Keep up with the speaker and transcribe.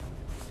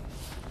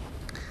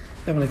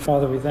Heavenly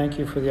Father, we thank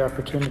you for the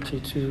opportunity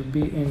to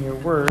be in your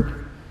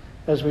word.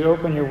 As we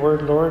open your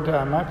word, Lord,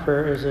 my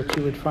prayer is that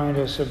you would find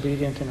us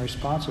obedient and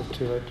responsive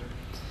to it.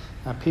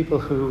 People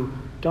who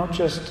don't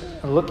just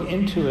look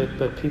into it,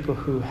 but people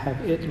who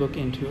have it look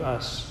into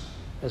us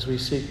as we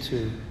seek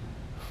to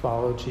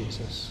follow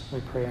Jesus.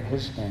 We pray in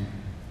his name.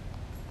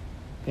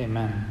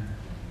 Amen.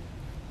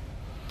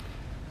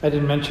 I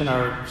didn't mention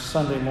our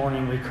Sunday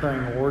morning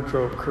recurring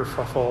wardrobe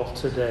kerfuffle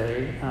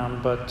today,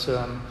 but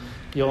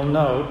you'll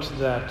note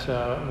that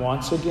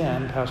once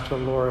again, Pastor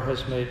Laura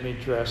has made me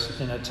dress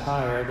in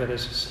attire that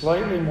is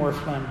slightly more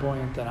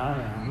flamboyant than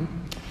I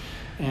am.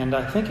 And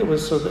I think it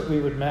was so that we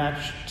would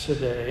match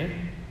today.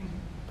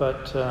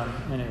 But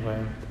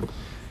anyway,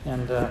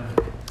 and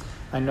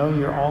I know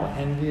you're all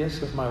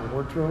envious of my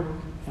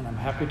wardrobe, and I'm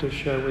happy to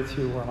share with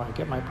you where I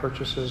get my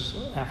purchases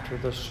after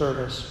the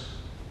service.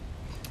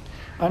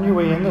 On your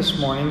way in this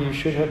morning, you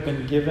should have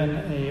been given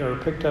or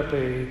picked up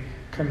a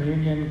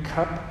communion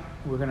cup.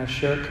 We're going to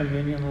share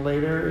communion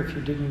later. If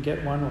you didn't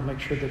get one, we'll make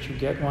sure that you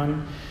get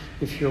one.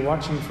 If you're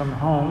watching from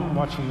home,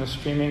 watching the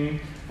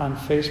streaming on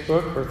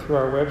Facebook or through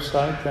our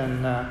website,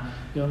 then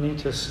you'll need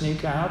to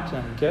sneak out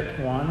and get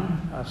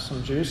one,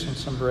 some juice and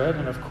some bread.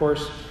 And of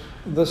course,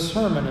 the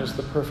sermon is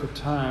the perfect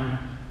time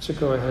to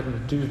go ahead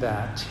and do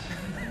that.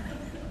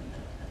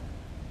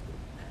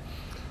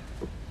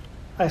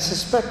 I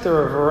suspect there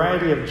are a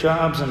variety of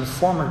jobs and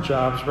former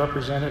jobs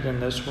represented in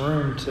this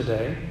room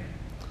today.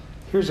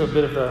 Here's a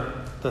bit of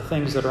the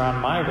things that are on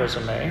my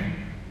resume.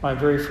 My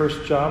very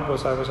first job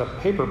was I was a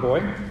paper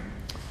boy,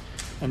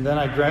 and then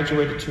I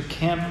graduated to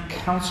camp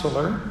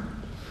counselor.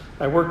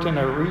 I worked in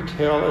a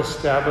retail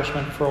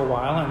establishment for a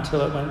while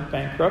until it went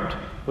bankrupt.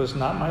 It was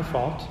not my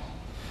fault.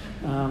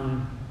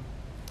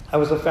 I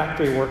was a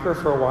factory worker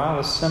for a while,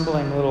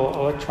 assembling little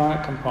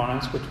electronic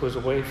components, which was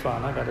way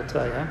fun, I got to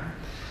tell you.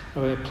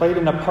 I played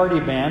in a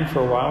party band for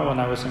a while when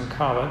I was in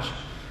college.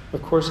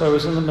 Of course, I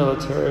was in the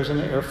military. I was in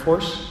the Air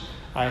Force.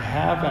 I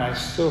have and I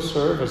still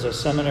serve as a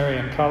seminary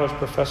and college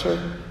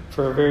professor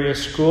for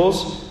various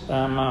schools.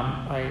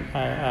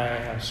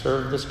 I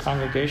serve this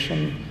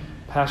congregation,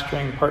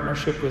 pastoring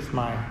partnership with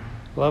my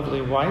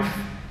lovely wife.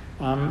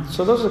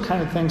 So those are the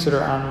kind of things that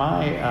are on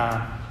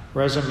my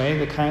resume,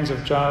 the kinds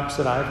of jobs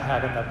that I've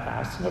had in the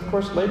past. And of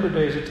course, Labor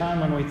Day is a time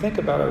when we think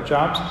about our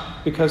jobs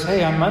because,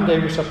 hey, on Monday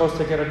we're supposed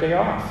to get a day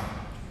off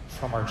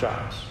from our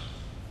jobs.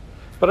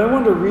 But I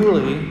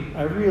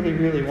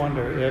really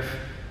wonder if,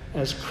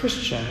 as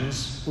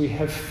Christians, we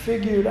have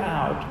figured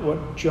out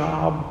what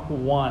job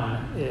one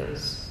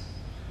is.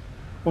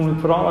 When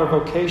we put all our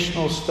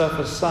vocational stuff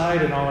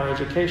aside and all our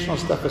educational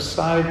stuff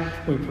aside,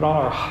 we put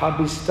all our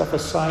hobby stuff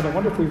aside, I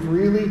wonder if we've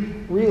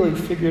really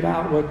figured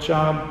out what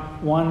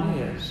job one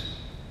is.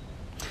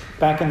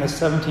 Back in the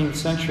 17th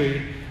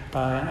century,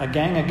 a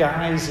gang of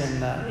guys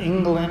in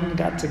England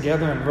got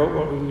together and wrote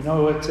what we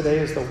know today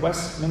as the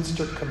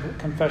Westminster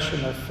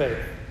Confession of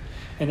Faith.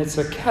 And it's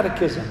a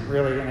catechism,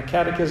 really. And a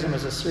catechism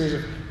is a series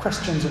of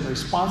questions and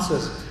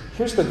responses.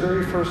 Here's the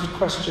very first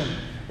question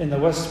in the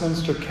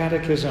Westminster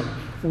Catechism.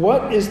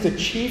 What is the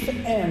chief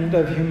end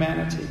of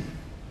humanity?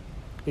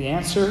 The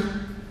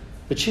answer,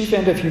 the chief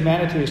end of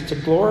humanity is to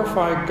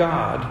glorify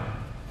God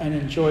and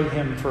enjoy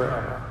him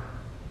forever.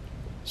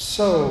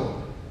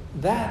 So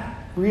that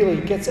really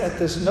gets at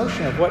this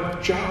notion of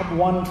what job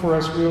one for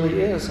us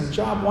really is. And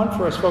job one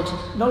for us, folks,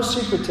 no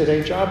secret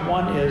today, job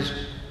one is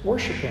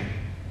worshiping.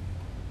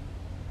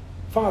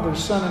 Father,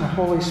 Son, and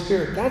Holy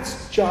Spirit.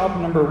 That's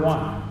job number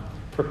one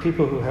for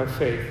people who have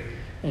faith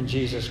in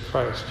Jesus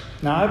Christ.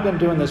 Now, I've been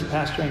doing this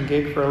pastoring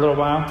gig for a little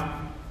while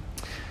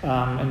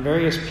in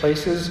various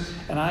places,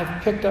 and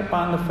I've picked up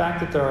on the fact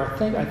that there are,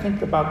 I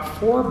think, about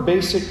 4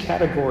 basic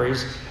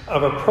categories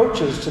of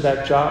approaches to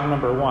that job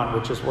number one,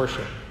 which is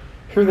worship.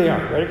 Here they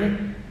are. Ready?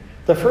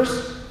 The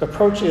first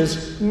approach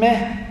is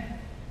meh.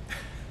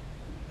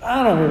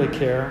 I don't really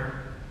care.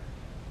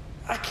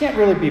 I can't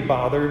really be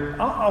bothered.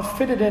 I'll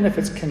fit it in if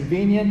it's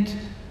convenient,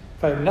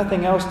 if I have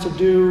nothing else to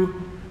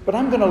do, but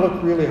I'm going to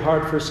look really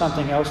hard for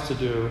something else to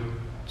do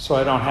so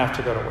I don't have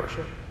to go to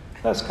worship.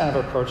 That's kind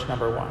of approach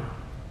number one.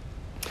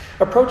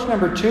 Approach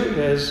number 2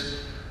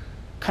 is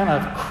kind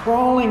of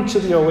crawling to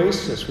the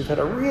oasis. We've had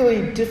a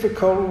really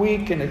difficult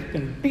week and it's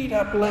been beat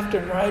up left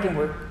and right, and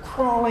we're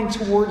crawling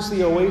towards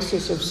the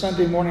oasis of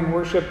Sunday morning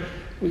worship.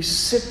 We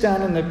sit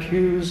down in the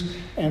pews,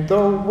 and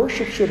though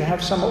worship should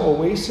have some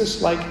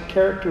oasis-like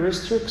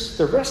characteristics,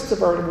 the rest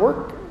of our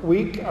work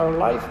week, our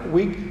life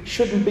week,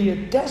 shouldn't be a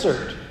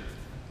desert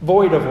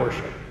void of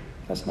worship.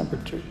 That's number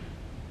 2.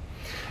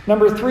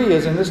 Number 3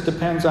 is, and this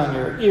depends on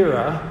your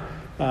era,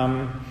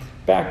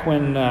 back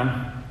when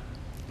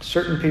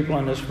certain people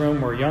in this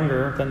room were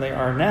younger than they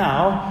are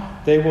now,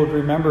 they would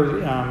remember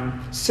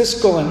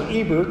Siskel and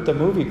Ebert, the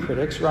movie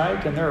critics,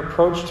 right? And their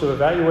approach to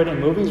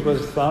evaluating movies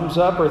was thumbs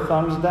up or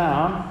thumbs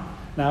down.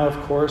 Now,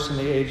 of course, in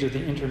the age of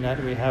the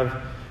internet, we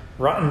have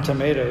Rotten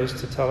Tomatoes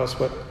to tell us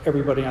what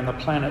everybody on the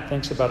planet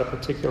thinks about a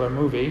particular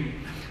movie.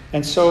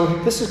 And so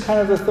this is kind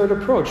of the third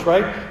approach,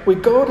 right? We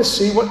go to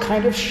see what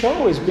kind of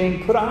show is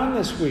being put on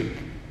this week.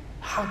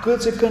 How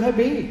good's it going to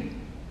be?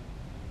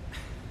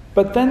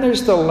 But then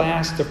there's the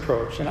last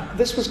approach. And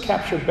this was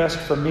captured best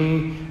for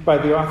me by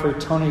the author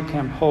Tony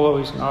Campolo.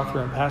 He's an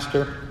author and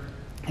pastor.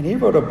 And he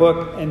wrote a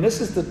book, and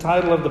this is the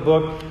title of the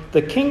book,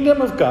 The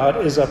Kingdom of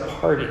God is a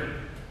Party.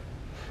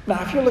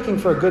 Now, if you're looking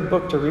for a good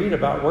book to read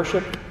about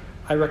worship,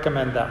 I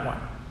recommend that one.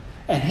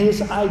 And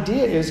his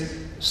idea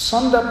is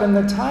summed up in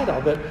the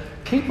title, that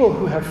people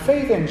who have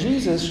faith in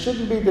Jesus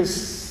shouldn't be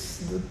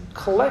this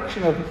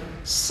collection of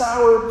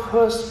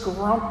sourpuss,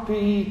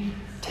 grumpy,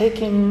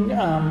 taking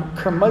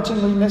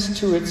curmudgeonliness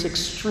to its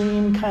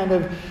extreme, kind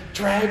of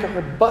drag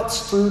our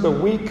butts through the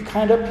week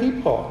kind of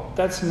people.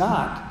 That's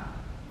not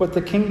what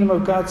the kingdom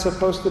of God's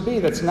supposed to be.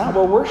 That's not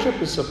what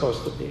worship is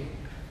supposed to be.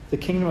 The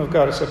kingdom of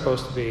God is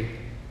supposed to be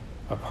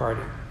a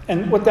party.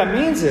 And what that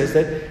means is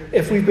that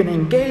if we've been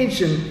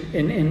engaged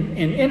in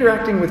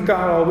interacting with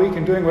God all week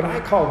and doing what I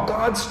call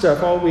God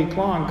stuff all week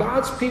long,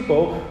 God's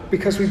people,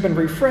 because we've been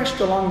refreshed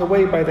along the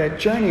way by that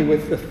journey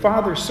with the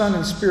Father, Son,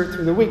 and Spirit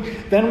through the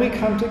week, then we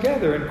come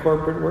together in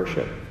corporate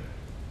worship.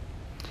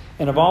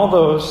 And of all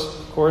those,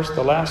 of course,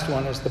 the last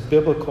one is the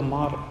biblical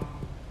model.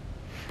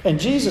 And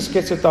Jesus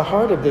gets at the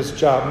heart of this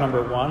job,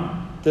 number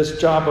one, this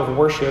job of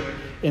worship,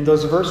 in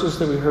those verses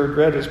that we heard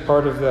read as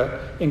part of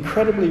the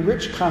incredibly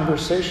rich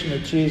conversation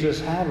that Jesus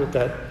had with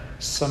that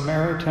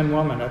Samaritan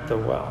woman at the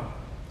well.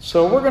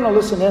 So we're going to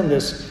listen in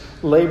this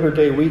Labor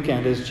Day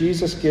weekend as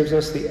Jesus gives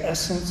us the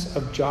essence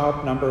of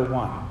job number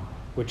one,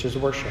 which is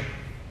worship.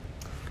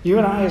 You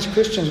and I as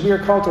Christians, we are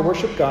called to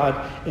worship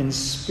God in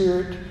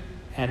spirit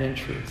and in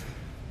truth.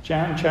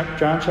 John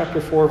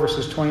chapter 4,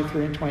 verses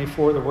 23 and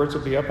 24. The words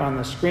will be up on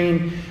the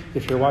screen.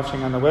 If you're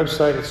watching on the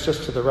website, it's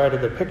just to the right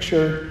of the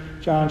picture.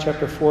 John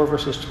chapter 4,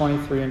 verses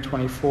 23 and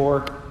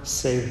 24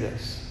 say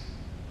this.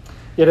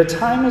 Yet a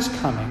time is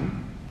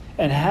coming,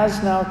 and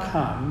has now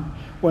come,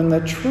 when the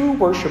true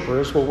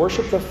worshipers will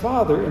worship the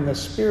Father in the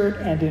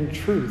Spirit and in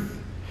truth.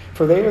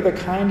 For they are the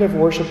kind of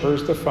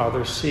worshipers the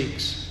Father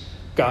seeks.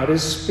 God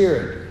is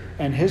Spirit,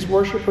 and his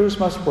worshipers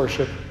must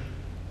worship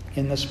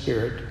in the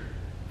Spirit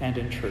and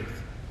in truth.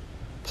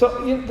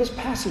 So this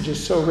passage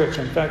is so rich.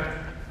 In fact,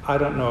 I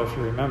don't know if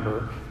you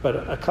remember,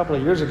 but a couple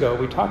of years ago,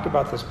 we talked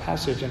about this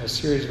passage in a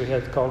series we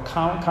had called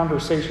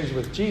Conversations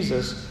with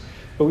Jesus,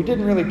 but we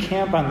didn't really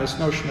camp on this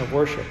notion of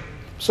worship.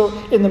 So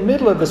in the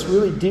middle of this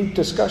really deep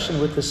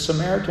discussion with this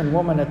Samaritan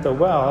woman at the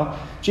well,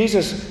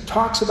 Jesus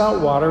talks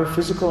about water,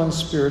 physical and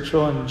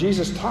spiritual, and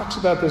Jesus talks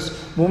about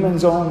this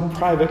woman's own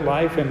private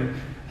life, and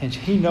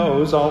he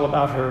knows all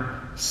about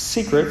her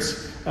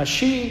secrets.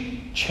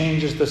 She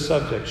changes the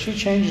subject. She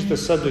changes the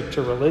subject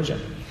to religion.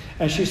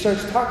 And she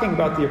starts talking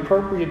about the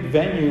appropriate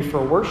venue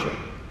for worship.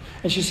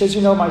 And she says,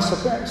 my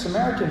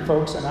Samaritan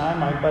folks and I,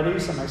 my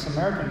buddies and my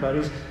Samaritan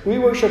buddies, we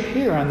worship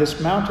here on this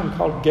mountain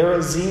called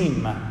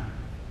Gerizim.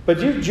 But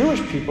you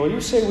Jewish people,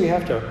 you say we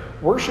have to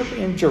worship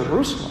in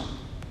Jerusalem.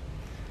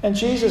 And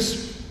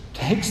Jesus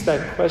takes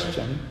that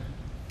question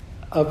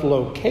of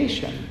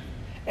location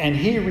and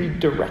he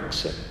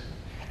redirects it.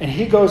 And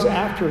he goes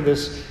after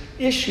this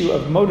issue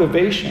of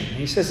motivation.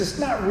 He says it's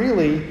not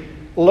really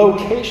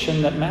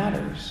location that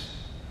matters.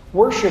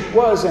 Worship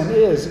was and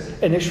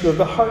is an issue of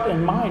the heart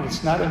and mind.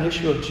 It's not an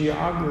issue of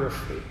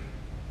geography.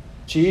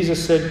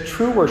 Jesus said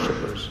true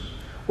worshipers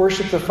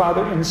worship the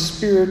Father in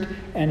spirit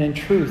and in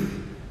truth.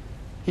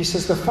 He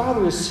says the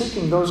Father is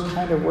seeking those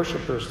kind of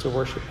worshipers to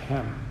worship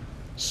him.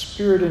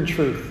 Spirit and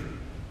truth.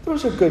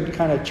 Those are good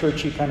kind of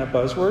churchy kind of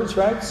buzzwords,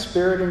 right?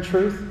 Spirit and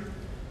truth.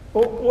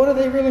 Well, what do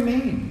they really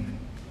mean?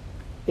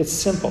 It's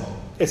simple.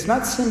 It's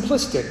not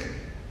simplistic,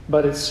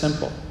 but it's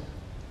simple.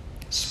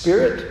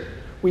 Spirit,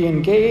 we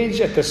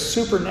engage at the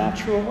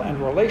supernatural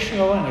and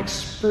relational and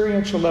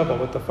experiential level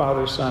with the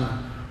Father,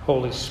 Son,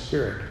 Holy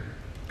Spirit.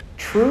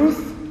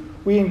 Truth,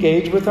 we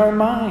engage with our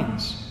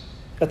minds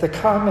at the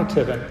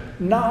cognitive and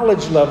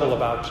knowledge level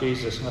about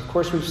Jesus. And of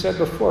course, we've said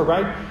before,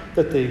 right,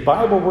 that the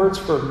Bible words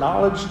for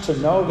knowledge, to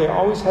know, they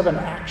always have an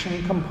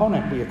action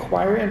component. We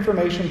acquire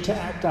information to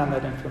act on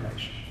that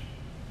information.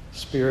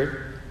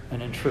 Spirit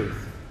and in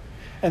truth.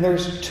 And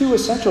there's two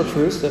essential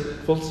truths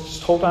that we'll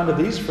just hold on to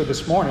these for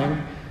this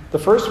morning. The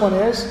first one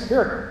is, here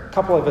are a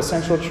couple of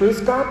essential truths.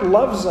 God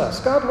loves us.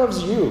 God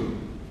loves you.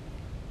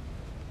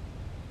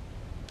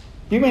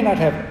 You may not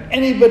have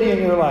anybody in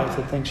your life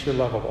that thinks you're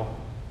lovable.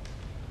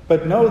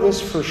 But know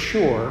this for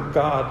sure,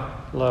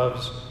 God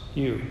loves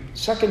you.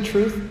 Second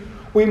truth,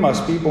 we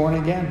must be born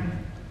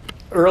again.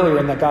 Earlier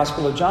in the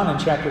Gospel of John in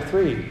chapter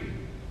 3,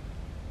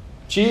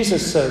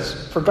 Jesus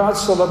says, "For God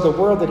so loved the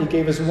world that he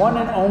gave his one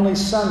and only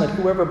Son, that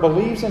whoever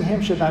believes in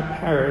him should not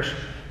perish,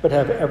 but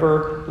have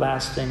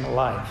everlasting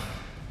life."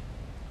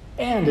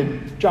 And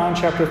in John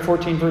chapter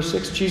 14, verse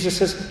 6, Jesus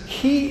says,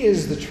 he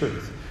is the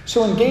truth.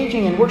 So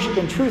engaging in worship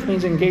in truth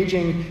means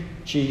engaging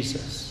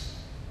Jesus.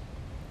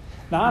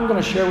 Now I'm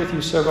going to share with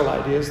you several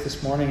ideas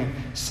this morning, and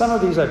some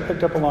of these I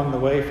picked up along the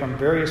way from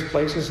various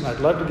places, and I'd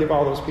love to give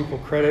all those people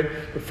credit,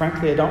 but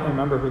frankly I don't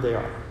remember who they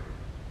are.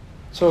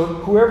 So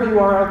whoever you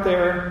are out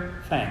there,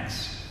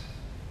 thanks.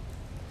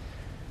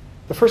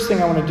 The first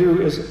thing I want to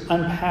do is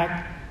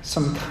unpack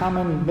some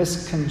common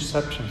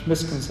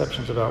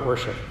misconceptions about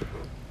worship.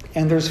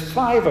 And there's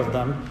 5 of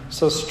them,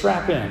 so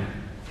strap in.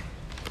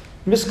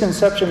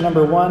 Misconception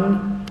number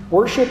 1,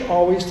 worship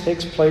always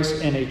takes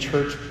place in a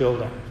church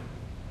building.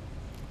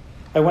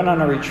 I went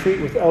on a retreat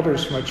with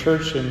elders from a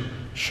church in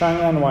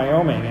Cheyenne,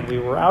 Wyoming, and we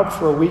were out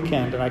for a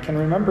weekend, and I can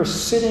remember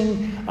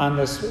sitting on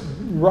this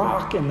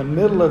rock in the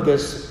middle of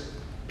this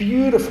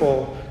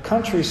beautiful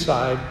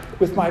countryside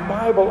with my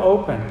Bible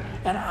open,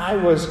 and I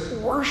was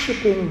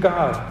worshiping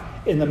God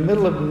in the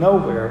middle of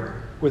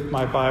nowhere with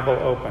my Bible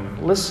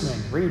open, listening,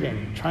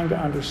 reading, trying to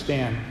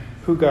understand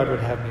who God would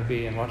have me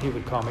be and what he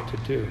would call me to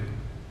do.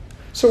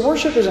 So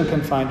worship isn't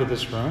confined to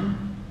this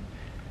room.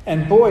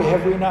 And boy,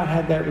 have we not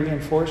had that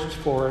reinforced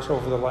for us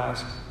over the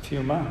last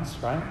few months,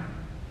 right?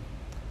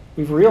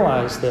 We've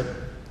realized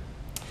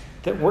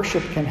that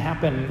worship can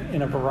happen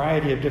in a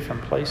variety of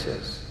different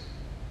places.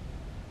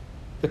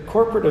 The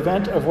corporate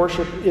event of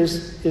worship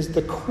is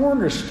the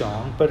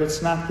cornerstone, but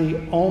it's not the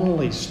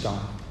only stone.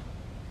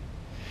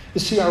 You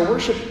see, our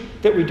worship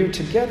that we do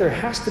together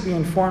has to be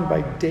informed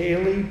by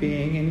daily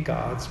being in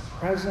God's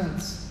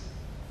presence.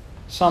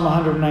 Psalm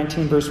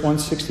 119, verse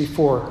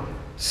 164,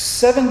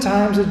 7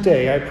 times a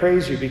day I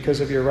praise you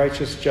because of your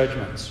righteous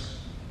judgments.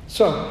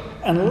 So,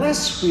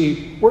 unless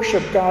we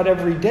worship God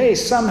every day,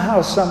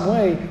 somehow, some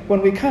way,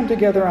 when we come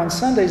together on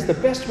Sundays, the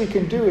best we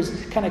can do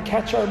is kind of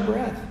catch our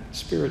breath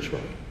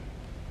spiritually.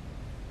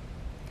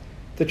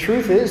 The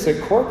truth is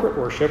that corporate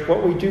worship,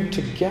 what we do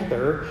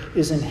together,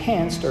 is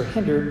enhanced or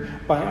hindered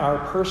by our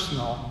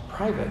personal,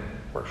 private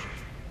worship.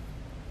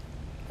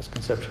 That's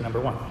conception number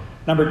 1.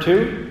 Number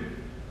 2,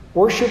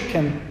 worship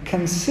can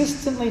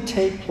consistently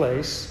take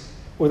place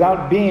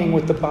without being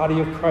with the body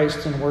of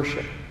Christ in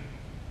worship.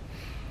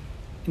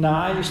 Now,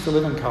 I used to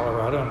live in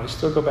Colorado, and we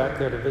still go back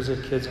there to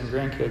visit kids and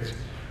grandkids.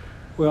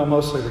 Well,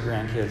 mostly the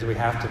grandkids. We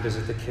have to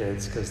visit the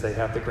kids because they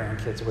have the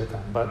grandkids with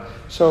them. But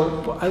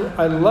so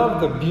I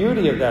love the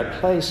beauty of that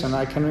place, and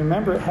I can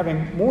remember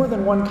having more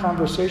than one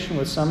conversation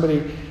with somebody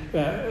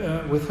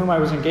with whom I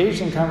was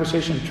engaged in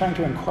conversation, trying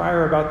to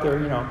inquire about their,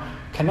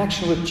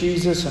 connection with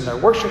Jesus and their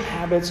worship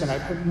habits. And I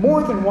heard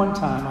more than one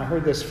time I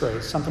heard this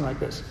phrase, something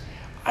like this: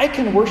 I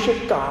can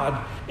worship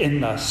God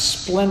in the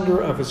splendor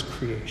of his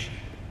creation.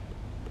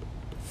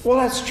 Well,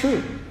 that's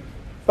true.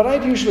 But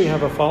I'd usually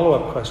have a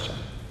follow-up question.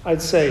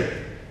 I'd say,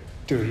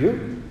 do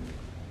you?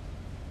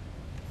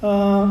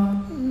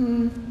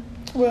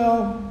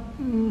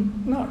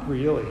 Not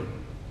really.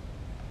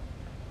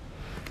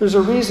 There's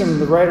a reason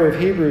the writer of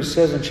Hebrews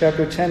says in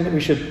chapter 10 that we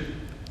should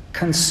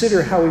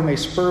consider how we may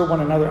spur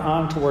one another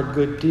on toward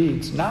good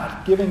deeds,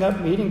 not giving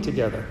up meeting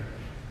together,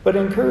 but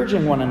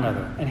encouraging one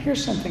another. And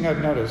here's something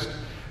I've noticed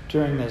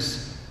during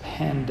this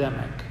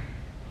pandemic.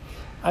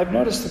 I've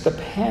noticed that the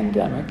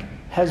pandemic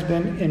has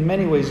been in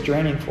many ways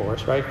draining for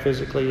us, right?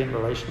 Physically and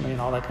relationally and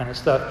all that kind of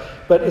stuff.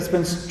 But it's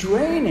been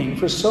draining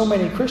for so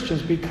many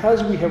Christians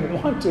because we have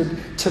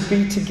wanted to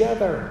be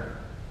together.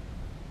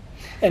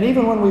 And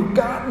even when we've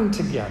gotten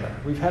together,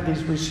 we've had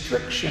these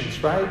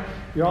restrictions, right?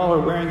 You all are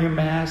wearing your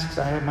masks.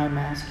 I have my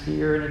mask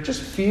here. And it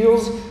just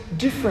feels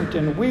different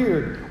and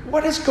weird.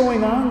 What is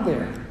going on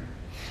there?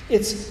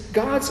 It's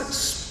God's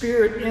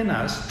Spirit in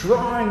us,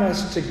 drawing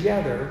us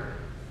together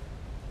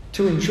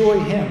to enjoy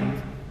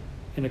him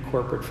in a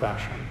corporate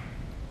fashion.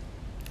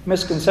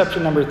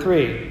 Misconception number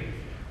 3.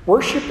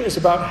 Worship is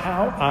about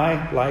how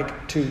I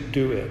like to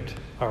do it.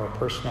 Our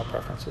personal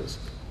preferences.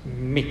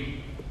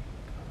 Me.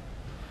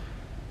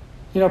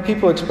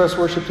 People express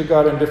worship to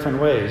God in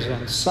different ways,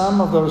 and some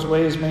of those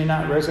ways may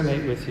not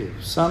resonate with you.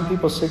 Some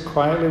people sit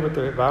quietly with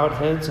their bowed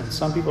heads, and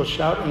some people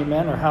shout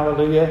amen or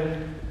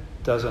hallelujah.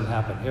 Doesn't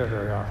happen here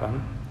very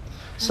often.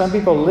 Some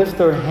people lift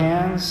their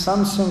hands,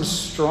 some sing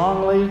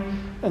strongly.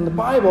 And the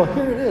Bible,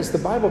 here it is, the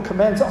Bible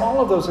commends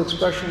all of those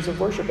expressions of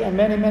worship and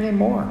many, many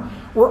more.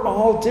 We're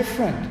all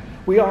different.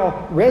 We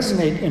all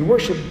resonate in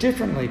worship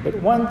differently, but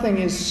one thing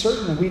is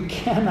certain: we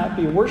cannot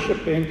be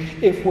worshiping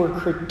if we're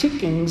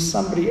critiquing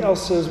somebody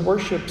else's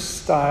worship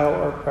style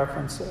or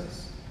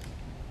preferences.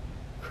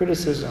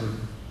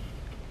 Criticism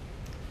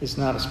is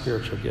not a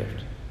spiritual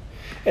gift.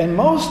 And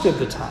most of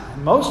the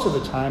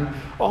time,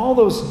 all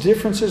those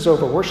differences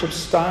over worship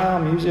style,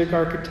 music,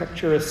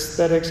 architecture,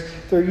 aesthetics,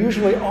 they're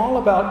usually all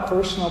about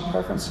personal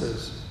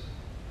preferences.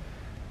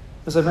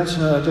 As I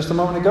mentioned just a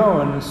moment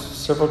ago, and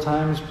several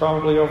times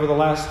probably over the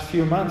last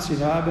few months,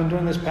 I've been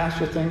doing this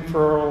pastor thing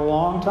for a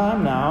long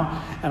time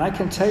now, and I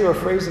can tell you a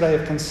phrase that I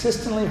have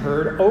consistently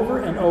heard over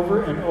and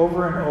over and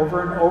over and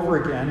over and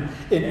over again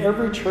in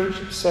every church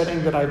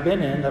setting that I've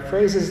been in. The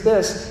phrase is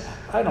this: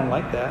 I don't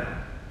like that.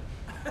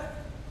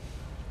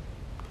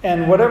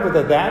 And whatever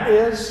that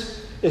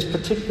is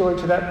particular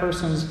to that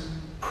person's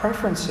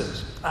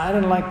preferences. I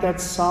didn't like that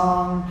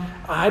song.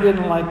 I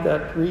didn't like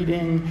that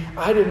reading.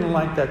 I didn't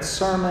like that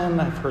sermon.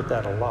 I've heard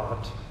that a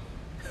lot.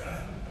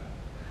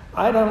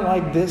 I don't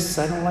like this.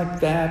 I don't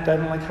like that. I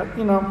don't like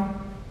how,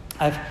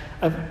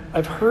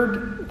 I've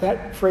heard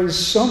that phrase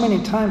so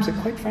many times that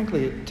quite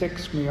frankly it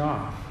ticks me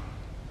off.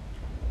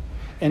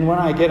 And when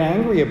I get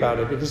angry about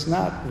it, it is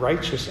not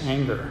righteous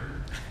anger.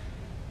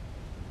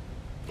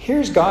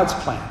 Here's God's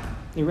plan.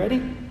 You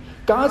ready?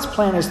 God's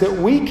plan is that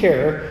we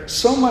care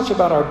so much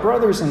about our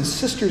brothers and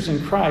sisters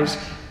in Christ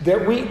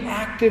that we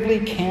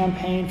actively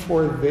campaign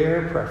for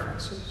their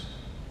preferences.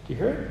 Do you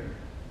hear it?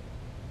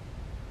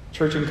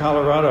 Church in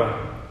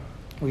Colorado,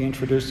 we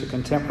introduced a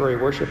contemporary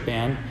worship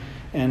band,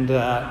 and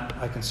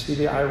I can see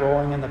the eye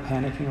rolling and the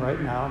panicking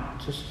right now.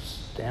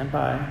 Just stand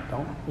by,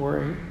 don't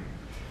worry.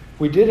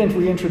 We did, and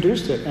we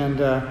introduced it, and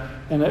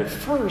at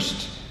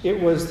first it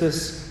was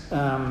this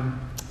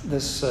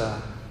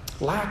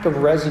lack of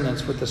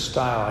resonance with the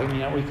style. I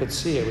mean, we could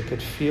see it, we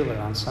could feel it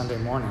on Sunday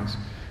mornings.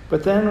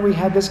 But then we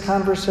had this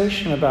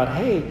conversation about,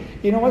 hey,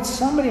 you know what?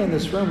 Somebody in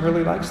this room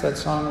really likes that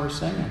song we're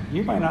singing.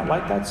 You might not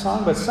like that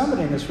song, but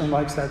somebody in this room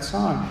likes that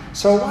song.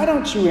 So why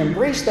don't you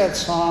embrace that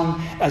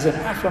song as an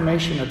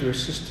affirmation of your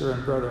sister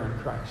and brother in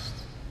Christ?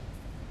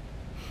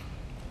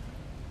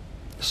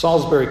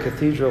 Salisbury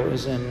Cathedral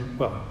is in,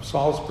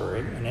 Salisbury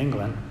in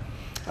England.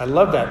 I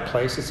love that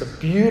place. It's a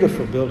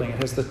beautiful building.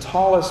 It has the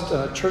tallest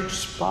church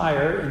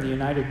spire in the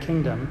United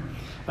Kingdom.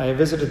 I have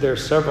visited there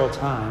several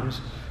times.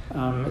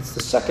 It's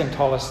the second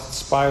tallest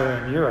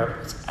spire in Europe.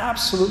 It's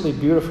absolutely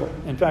beautiful.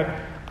 In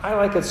fact, I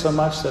like it so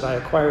much that I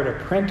acquired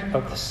a print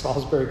of the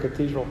Salisbury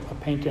Cathedral, a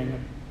print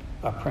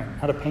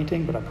of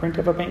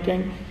a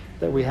painting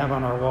that we have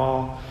on our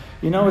wall.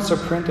 You know it's a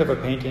print of a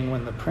painting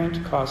when the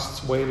print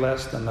costs way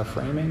less than the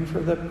framing for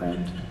the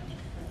print.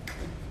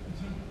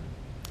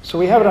 So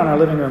we have it on our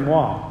living room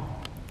wall.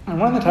 And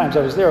one of the times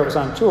I was there, I was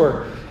on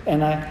tour,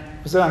 and I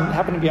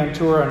happened to be on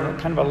tour on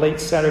kind of a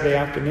late Saturday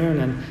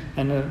afternoon,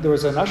 and there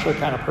was an usher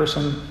kind of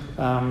person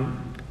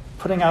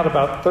putting out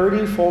about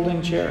 30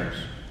 folding chairs.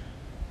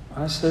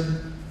 I said,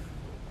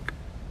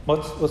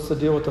 what's the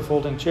deal with the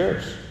folding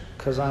chairs?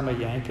 Because I'm a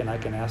Yank and I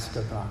can ask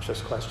obnoxious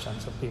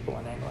questions of people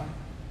in England.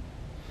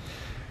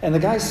 And the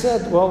guy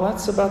said, well,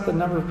 that's about the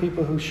number of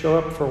people who show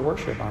up for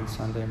worship on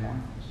Sunday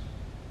mornings.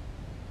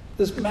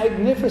 This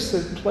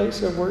magnificent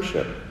place of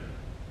worship.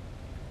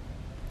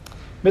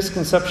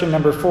 Misconception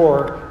number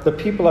 4, the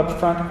people up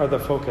front are the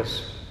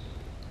focus.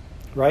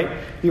 Right?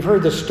 You've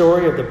heard the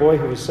story of the boy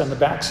who was in the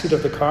back seat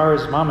of the car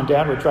as mom and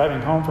dad were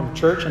driving home from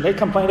church, and they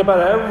complained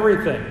about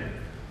everything.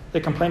 They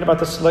complained about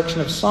the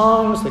selection of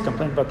songs, they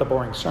complained about the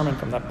boring sermon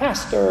from the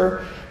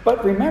pastor,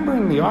 but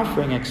remembering the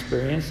offering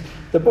experience,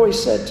 the boy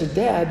said to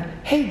Dad,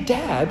 "Hey,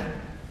 Dad,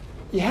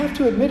 you have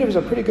to admit it was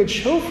a pretty good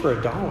show for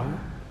 $1.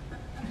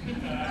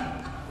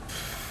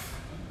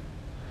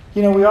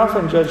 You know, we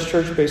often judge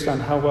church based on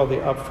how well the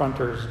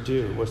upfronters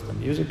do. Was the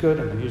music good?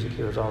 And the music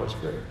here is always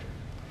great.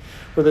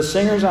 Were the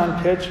singers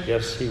on pitch?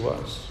 Yes, he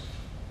was.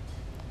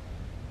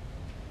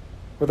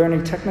 Were there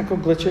any technical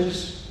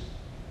glitches?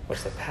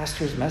 Was the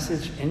pastor's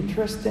message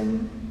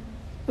interesting?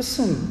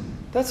 Listen,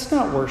 that's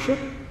not worship.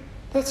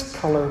 That's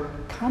color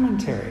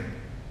commentary.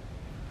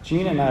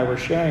 Gene and I were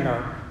sharing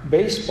our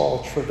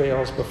baseball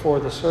travails before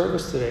the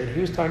service today.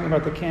 He was talking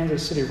about the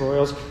Kansas City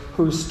Royals,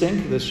 who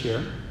stink this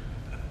year.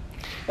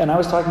 And I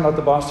was talking about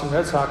the Boston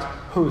Red Sox,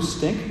 who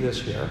stink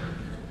this year.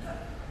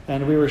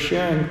 And we were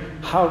sharing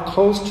how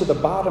close to the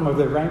bottom of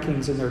their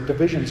rankings in their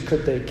divisions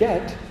could they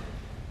get,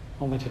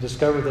 only to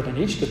discover that in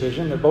each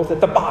division they're both at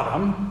the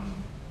bottom.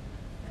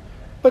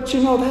 But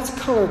you know, that's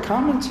color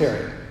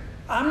commentary.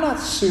 I'm not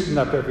suiting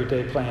up every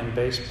day playing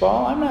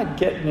baseball. I'm not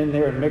getting in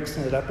there and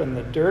mixing it up in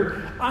the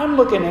dirt. I'm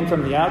looking in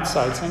from the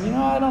outside saying, you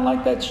know, I don't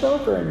like that show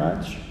very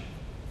much.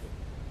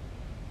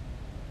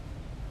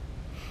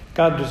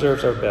 God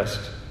deserves our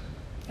best.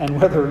 And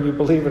whether you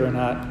believe it or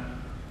not,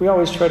 we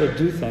always try to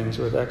do things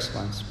with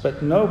excellence.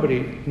 But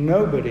nobody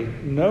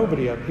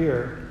up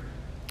here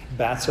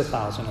bats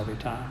 1,000 every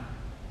time.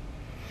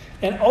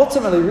 And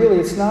ultimately, really,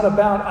 it's not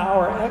about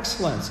our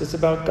excellence. It's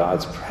about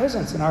God's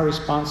presence and our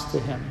response to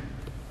Him.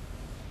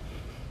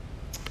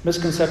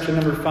 Misconception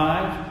number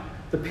 5,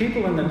 the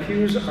people in the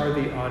pews are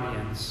the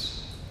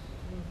audience.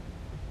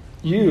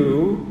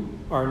 You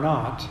are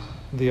not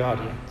the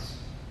audience.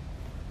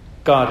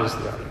 God is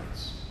the audience.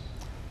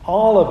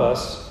 All of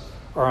us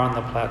are on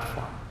the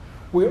platform.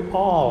 We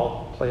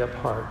all play a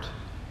part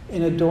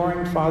in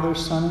adoring Father,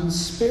 Son, and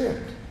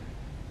Spirit.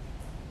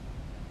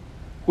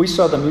 We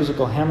saw the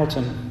musical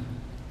Hamilton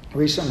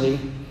recently.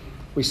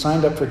 We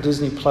signed up for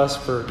Disney Plus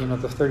for the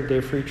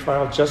 30-day free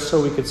trial just so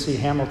we could see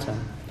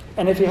Hamilton.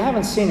 And if you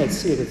haven't seen it,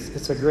 see it.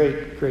 It's a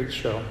great, great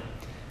show.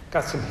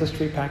 Got some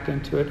history packed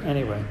into it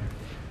anyway.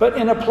 But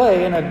in a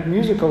play, in a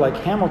musical like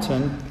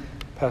Hamilton,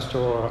 Pastor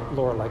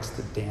Laura likes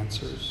the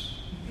dancers.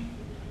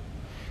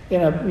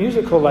 In a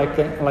musical like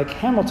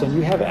Hamilton,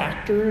 you have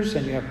actors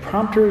and you have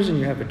prompters and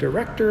you have a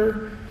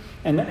director.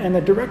 And the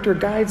director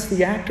guides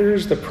the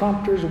actors. The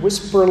prompters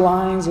whisper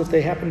lines if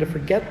they happen to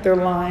forget their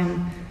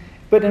line.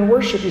 But in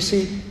worship, you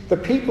see, the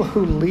people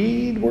who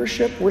lead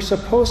worship, we're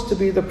supposed to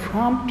be the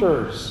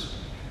prompters.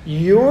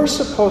 You're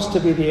supposed to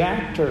be the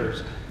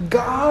actors.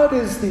 God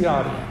is the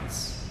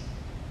audience.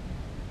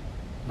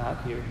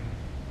 Not you.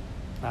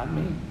 Not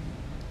me.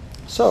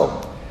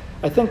 So,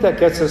 I think that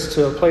gets us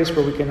to a place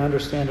where we can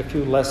understand a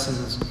few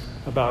lessons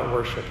about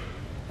worship.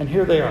 And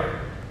here they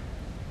are.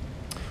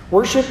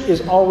 Worship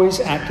is always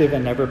active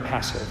and never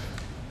passive.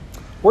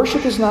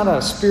 Worship is not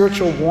a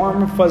spiritual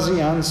warm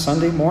fuzzy on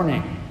Sunday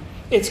morning.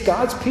 It's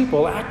God's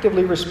people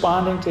actively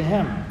responding to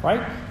him,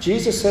 right?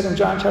 Jesus said in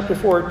John chapter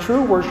 4,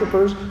 true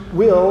worshipers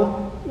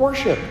will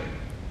worship.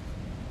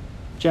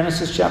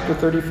 Genesis chapter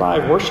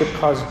 35, worship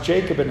caused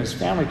Jacob and his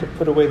family to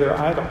put away their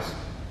idols.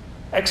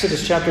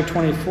 Exodus chapter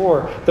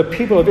 24, the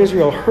people of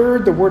Israel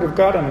heard the word of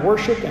God and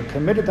worshiped and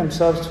committed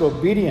themselves to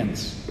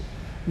obedience.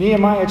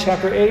 Nehemiah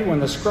chapter 8, when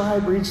the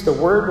scribe reads the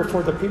word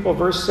before the people,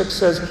 verse 6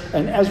 says,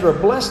 and Ezra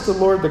blessed the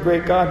Lord, the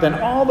great God. Then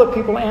all the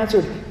people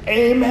answered,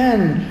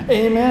 Amen,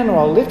 Amen,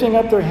 while lifting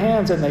up their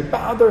hands, and they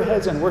bowed their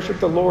heads and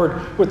worshiped the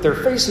Lord with their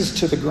faces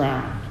to the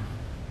ground.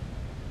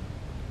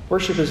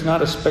 Worship is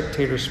not a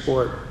spectator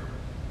sport.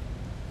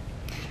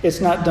 It's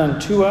not done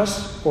to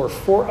us or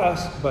for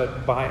us,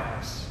 but by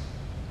us.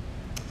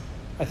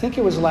 I think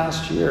it was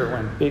last year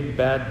when Big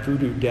Bad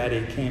Voodoo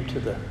Daddy came to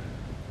the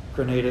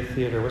Grenada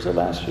Theater. Was it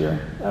last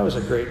year? That was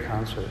a great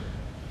concert.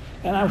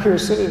 And I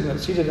was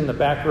seated in the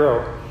back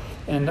row,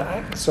 and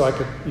so I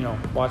could,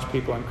 watch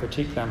people and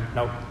critique them.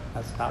 Nope,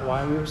 that's not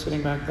why we were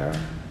sitting back there.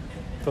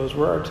 Those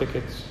were our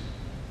tickets.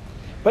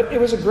 But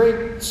it was a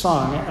great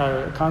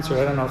concert.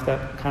 I don't know if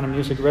that kind of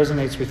music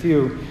resonates with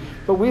you,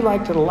 but we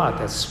liked it a lot,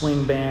 that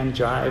swing band,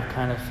 jive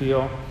kind of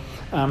feel.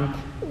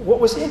 What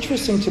was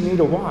interesting to me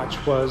to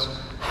watch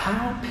was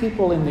how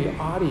people in the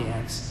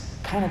audience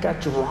kind of got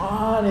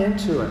drawn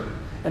into it.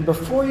 And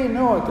before you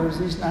know it, there's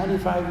these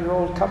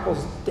 95-year-old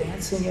couples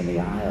dancing in the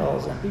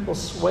aisles and people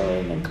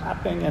swaying and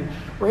clapping and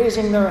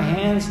raising their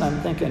hands. And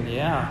I'm thinking,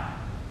 yeah,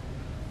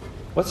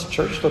 what's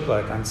church look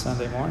like on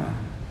Sunday morning?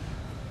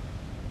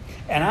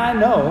 And I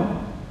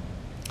know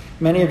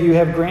many of you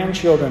have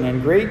grandchildren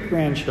and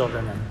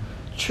great-grandchildren and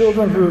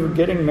children who are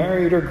getting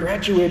married or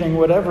graduating,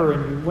 whatever.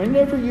 And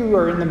whenever you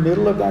are in the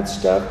middle of that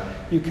stuff,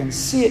 you can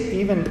see it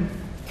even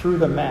through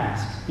the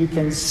mask. You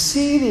can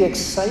see the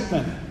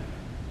excitement,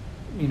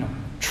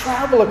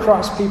 travel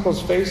across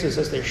people's faces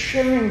as they're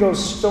sharing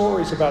those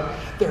stories about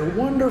their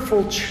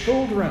wonderful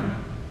children.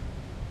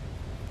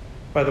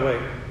 By the way,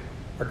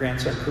 our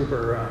grandson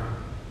Cooper,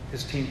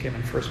 his team came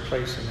in first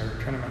place in their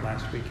tournament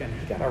last weekend.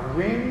 He got a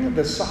ring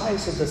the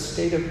size of the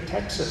state of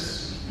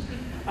Texas.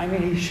 I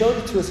mean, he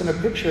showed it to us in a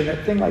picture, and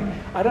that thing,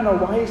 I don't know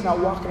why he's not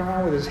walking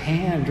around with his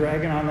hand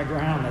dragging on the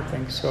ground. That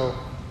thing's so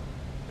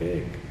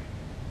big.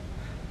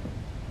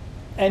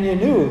 And you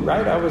knew,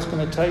 right? I was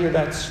going to tell you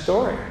that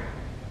story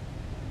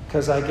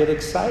because I get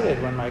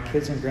excited when my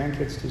kids and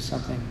grandkids do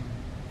something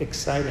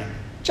exciting,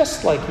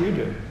 just like you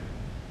do.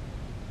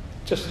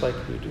 Just like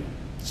you do.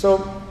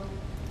 So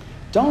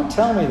don't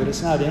tell me that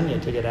it's not in you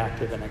to get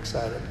active and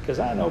excited, because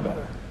I know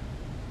better.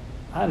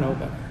 I know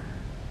better.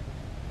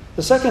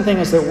 The second thing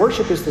is that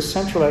worship is the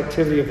central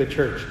activity of the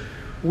church.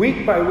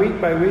 Week by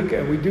week by week,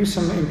 we do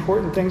some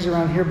important things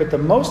around here, but the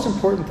most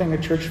important thing a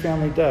church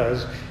family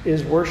does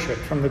is worship.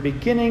 From the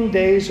beginning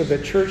days of the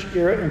church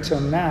era until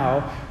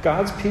now,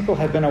 God's people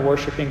have been a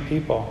worshiping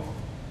people.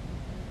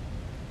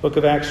 Book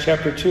of Acts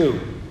chapter 2.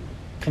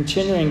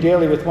 Continuing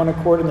daily with one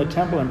accord in the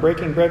temple and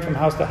breaking bread from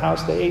house to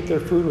house, they ate their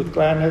food with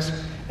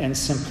gladness and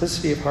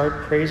simplicity of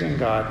heart, praising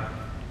God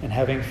and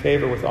having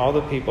favor with all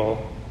the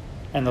people.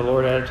 And the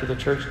Lord added to the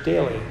church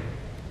daily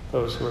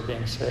those who were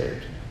being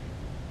saved.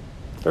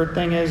 Third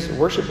thing is,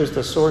 worship is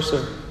the source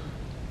of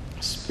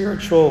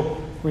spiritual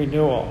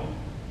renewal,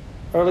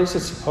 or at least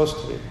it's supposed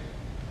to be.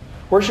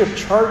 Worship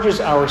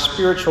charges our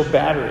spiritual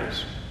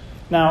batteries.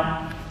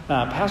 Now,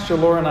 Pastor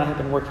Laura and I have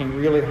been working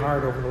really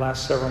hard over the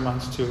last several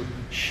months to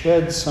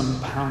shed some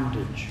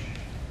poundage.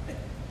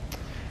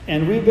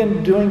 And we've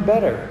been doing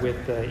better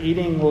with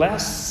eating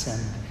less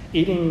and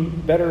eating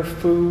better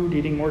food,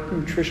 eating more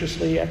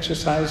nutritiously,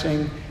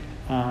 exercising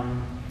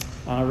on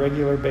a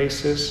regular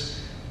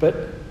basis. But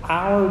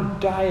our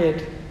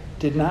diet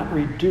did not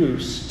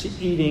reduce to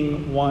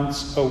eating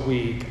once a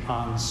week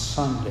on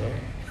Sunday.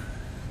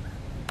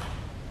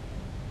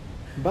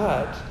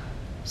 But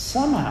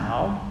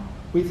somehow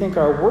we think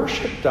our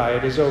worship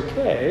diet is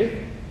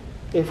okay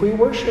if we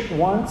worship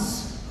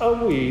once a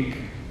week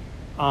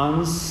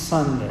on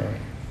Sunday.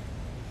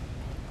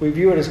 We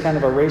view it as kind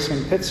of a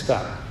racing pit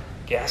stop.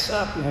 Gas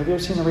up. Have you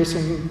ever seen a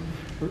racing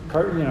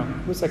car?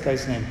 What's that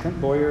guy's name? Clint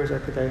Boyer? Is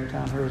that the guy in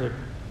town? Who was a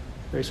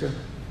racer?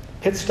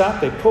 Pit stop,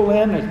 they pull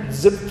in, they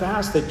zip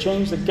fast, they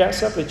change the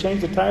gas up, they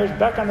change the tires,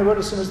 back on the road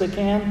as soon as they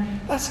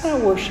can. That's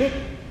not worship.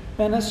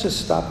 Man, that's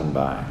just stopping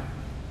by.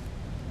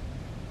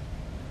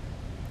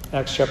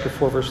 Acts chapter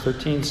 4, verse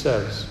 13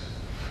 says,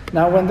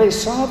 Now when they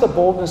saw the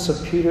boldness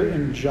of Peter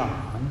and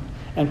John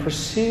and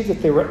perceived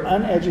that they were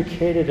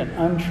uneducated and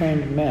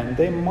untrained men,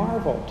 they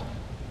marveled.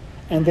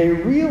 And they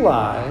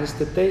realized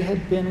that they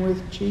had been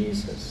with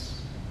Jesus.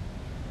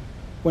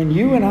 When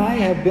you and I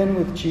have been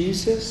with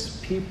Jesus,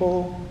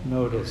 people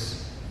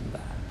notice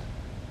that.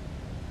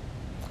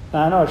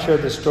 Now, I know I've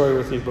shared this story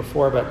with you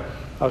before, but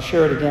I'll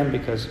share it again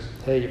because,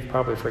 hey, you've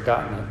probably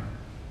forgotten it.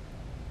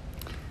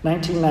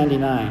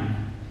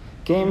 1999,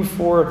 Game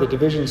 4 of the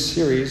Division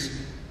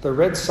Series, the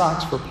Red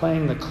Sox were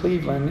playing the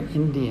Cleveland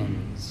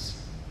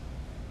Indians.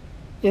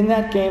 In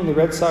that game, the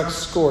Red Sox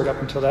scored, up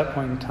until that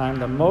point in time,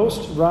 the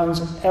most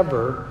runs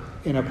ever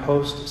in a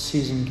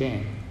postseason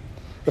game.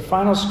 The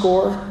final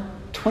score,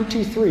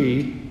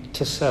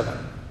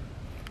 23-7.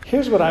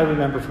 Here's what I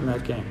remember from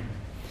that game.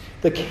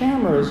 The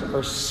cameras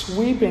are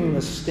sweeping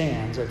the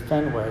stands at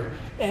Fenway,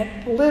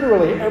 and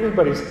literally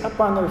everybody's up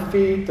on their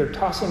feet. They're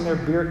tossing their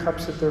beer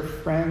cups at their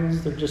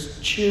friends. They're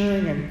just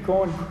cheering and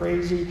going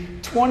crazy.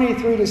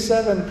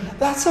 23-7,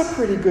 that's a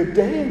pretty good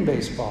day in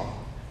baseball.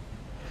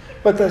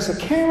 But as the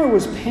camera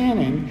was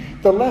panning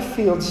the left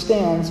field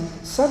stands,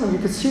 suddenly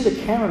you could see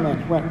the cameraman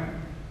who went,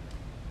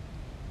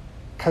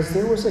 because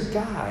there was a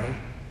guy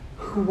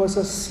who was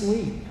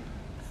asleep.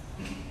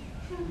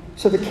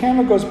 So the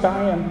camera goes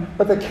by him,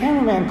 but the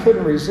cameraman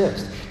couldn't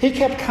resist. He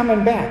kept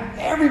coming back.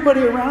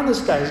 Everybody around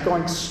this guy is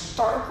going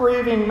stark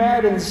raving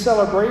mad in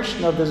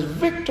celebration of this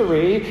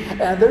victory,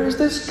 and there's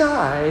this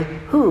guy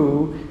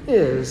who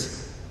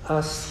is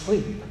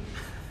asleep.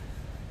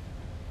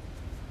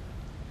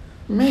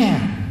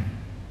 Man,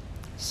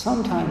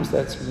 sometimes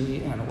that's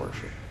me in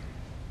worship,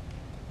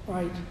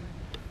 right?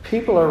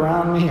 People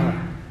around me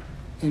are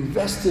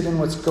invested in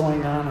what's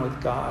going on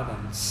with God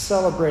and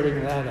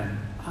celebrating that, and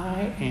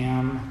I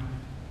am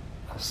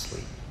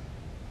asleep.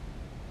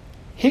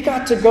 He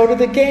got to go to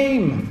the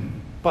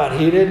game, but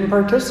he didn't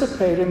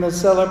participate in the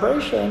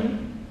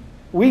celebration.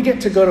 We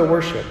get to go to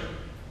worship.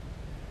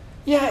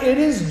 Yeah, it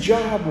is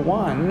job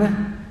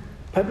one,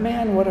 but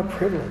man, what a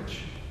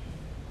privilege.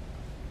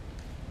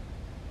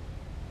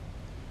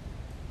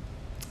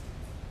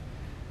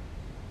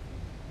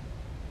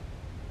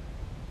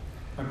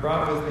 I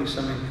brought with me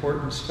some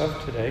important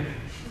stuff today.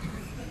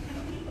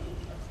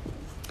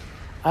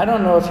 I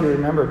don't know if you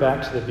remember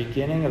back to the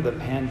beginning of the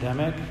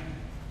pandemic,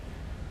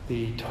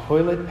 the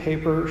toilet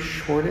paper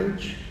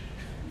shortage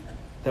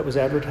that was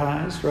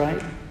advertised,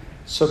 right?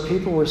 So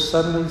people were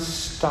suddenly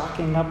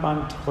stocking up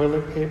on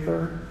toilet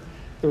paper.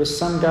 There was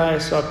some guy, I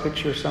saw a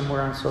picture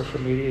somewhere on social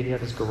media, he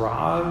had his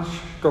garage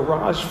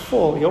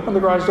full. He opened the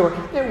garage door,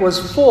 it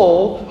was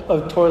full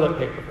of toilet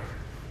paper.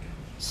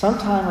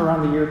 Sometime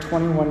around the year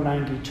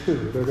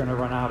 2192, they're going to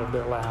run out of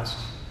their last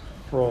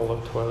roll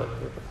of toilet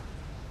paper.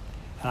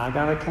 And I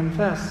got to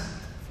confess,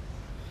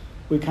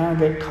 we kind of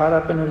get caught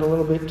up in it a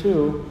little bit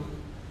too.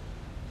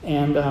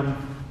 And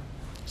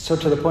so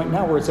to the point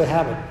now where it's a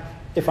habit.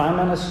 If I'm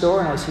in a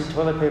store and I see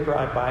toilet paper,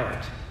 I buy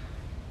it.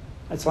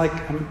 It's like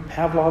I'm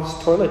Pavlov's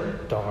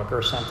toilet dog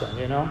or something,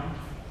 you know?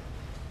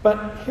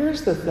 But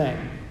here's the thing.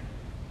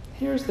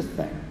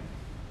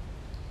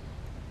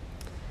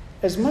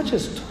 As much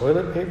as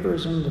toilet paper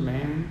is in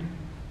demand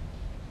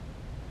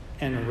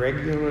and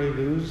regularly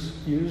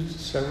used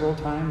several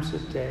times a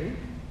day,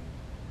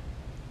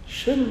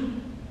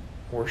 shouldn't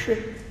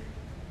worship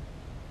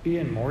be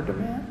in more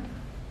demand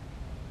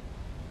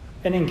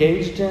and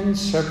engaged in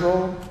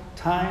several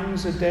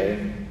times a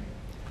day?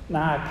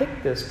 Now, I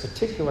picked this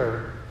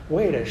particular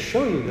way to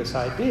show you this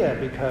idea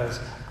because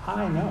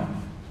I know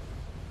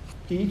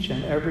each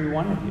and every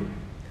one of you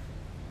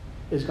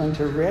is going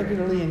to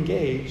regularly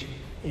engage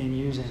in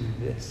using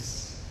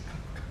this.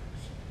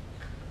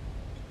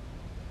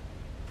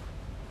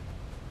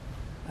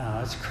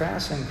 It's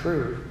crass and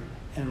crude,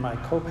 and my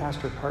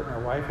co-pastor partner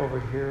wife over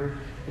here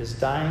is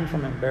dying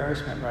from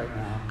embarrassment right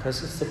now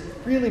because it's a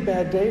really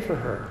bad day for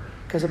her.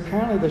 Because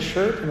apparently the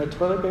shirt and the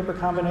toilet paper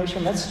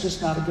combination, that's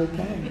just not a good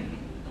thing.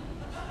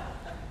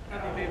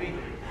 Happy baby.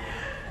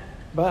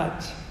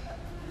 But,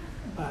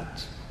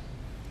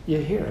 you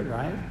hear it,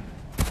 right?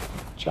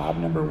 Job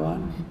number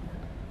one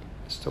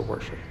is to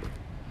worship.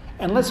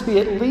 And let's be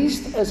at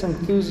least as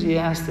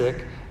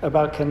enthusiastic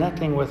about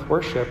connecting with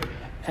worship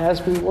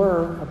as we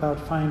were about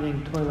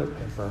finding toilet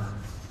paper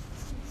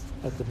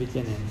at the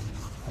beginning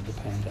of the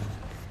pandemic.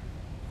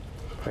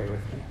 Pray with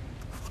me.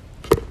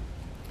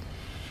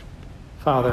 Father,